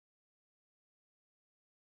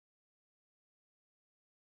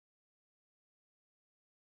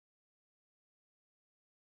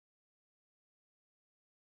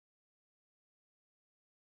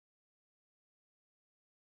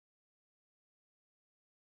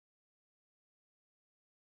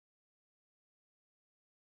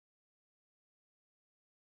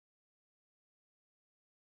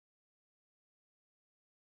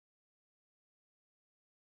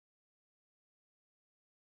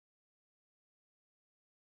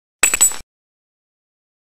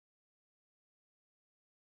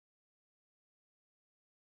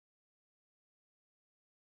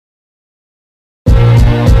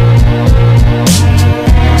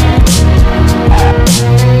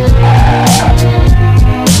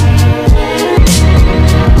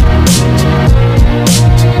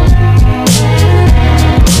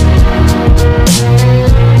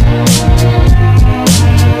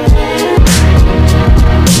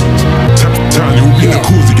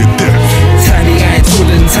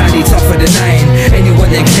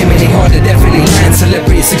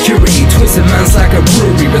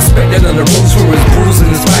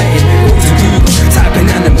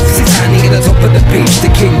rampage,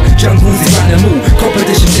 the king, jungles is animal.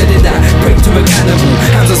 Competition dead in that, break to a cannibal.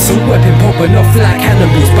 Hands assault weapon popping off like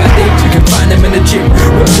cannibals. By day you can find them in the gym,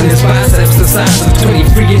 working his biceps the size of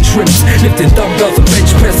 23-inch rims, lifting dumbbells and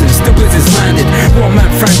bench pressing, still business-minded. One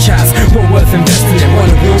man franchise, well worth investing in.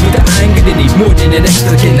 One war with the iron, gonna need more than an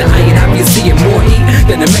extra kin. The iron have you seeing more heat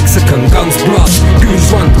than a Mexican. Guns blast, goons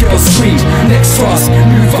run, girls scream. Next fast,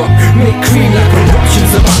 move up, make cream like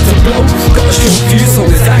eruptions about to blow. Got a short fuse, so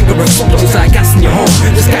there's anger and follows like gas in your home.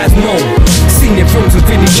 This guy's known, seen in films with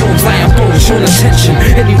Vinnie Jones, iron bones, showing attention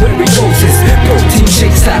anywhere he goes. His protein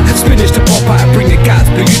shakes out, spinach to pop out, bring the guys,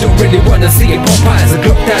 but you don't really wanna see it pop out. As a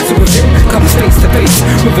Glock dies with him, comes face to face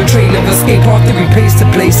with a trail of escape after he pays to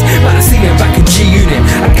place. But I see him back in G-Unit.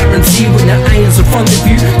 I guarantee when the iron's in front of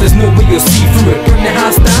you, there's no way you'll see through it. Bring the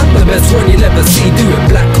house down, the best one you'll ever see. Do it,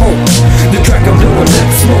 black hole, the dragon blue and black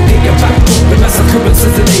smoke. Get your back broke, the mass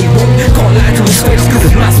occurrences that they won't. Can't lie to his face, cause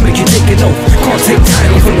his mask make you take it off. Can't take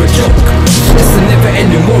tiny for a joke. It's a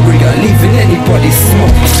never-ending warrior, leaving anybody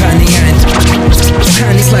smoke. Tiny and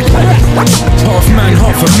Tiny's like half man,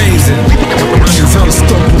 half amazing. Man is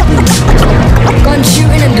unstoppable. Gun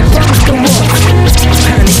shooting and the guns go off.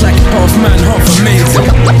 Tiny's like half man, half amazing.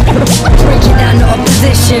 Breaking down the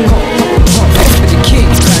opposition. the king.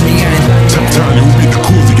 Tiny and Tiny will be the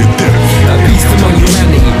cause of your death. a beast among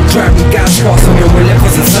humanity, driving gas past on your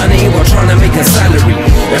relentless insanity while trying to make a salary.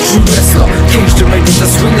 A true wrestler, caged and ready to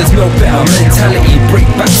swing. There's no better mentality. Break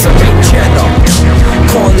backs and make cheddar.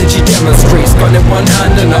 Carnage he demonstrates, gun in one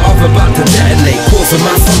hand and the other about to detonate. Causing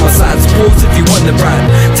mass homicides, pause if you want the brand.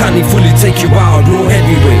 Tiny fully take you out, raw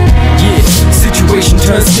heavyweight. Yeah, situation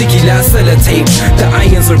turns sticky like sellotape. The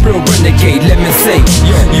iron's a real renegade, let me say.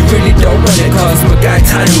 Yo, you really don't want it, cause my guy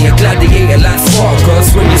Tiny, a gladiator like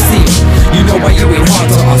Sparkers. When you see him, you know why you ain't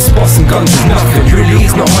hard to us. Boss and guns is nothing, really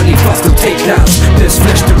he's not honey fast to take lives. There's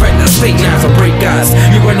flesh to rent, the state lines will break guys.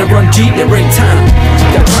 You wanna run G, there ain't time.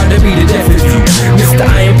 They're proud to be the death of you. Mr.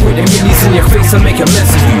 Iron putting millies in your face and make a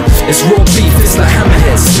mess of you. It's raw beef, it's like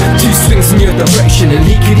hammerheads. Two swings in your direction and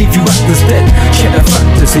he can leave you actors dead. Check the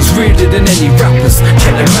factors, he's realer than any rappers.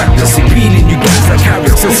 Check the madness, he peeling you guys like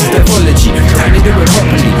carrots. This is pathology, Tiny do it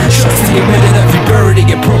properly. Shots to your head and have you buried in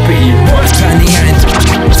your property. What's Tiny and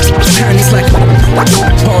Tiny's like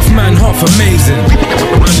half man, half amazing.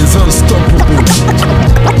 Man is unstoppable.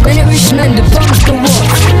 Generation and the guns go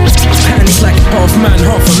off. Tiny's like half man,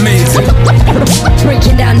 half amazing.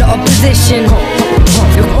 Breaking down the opposition.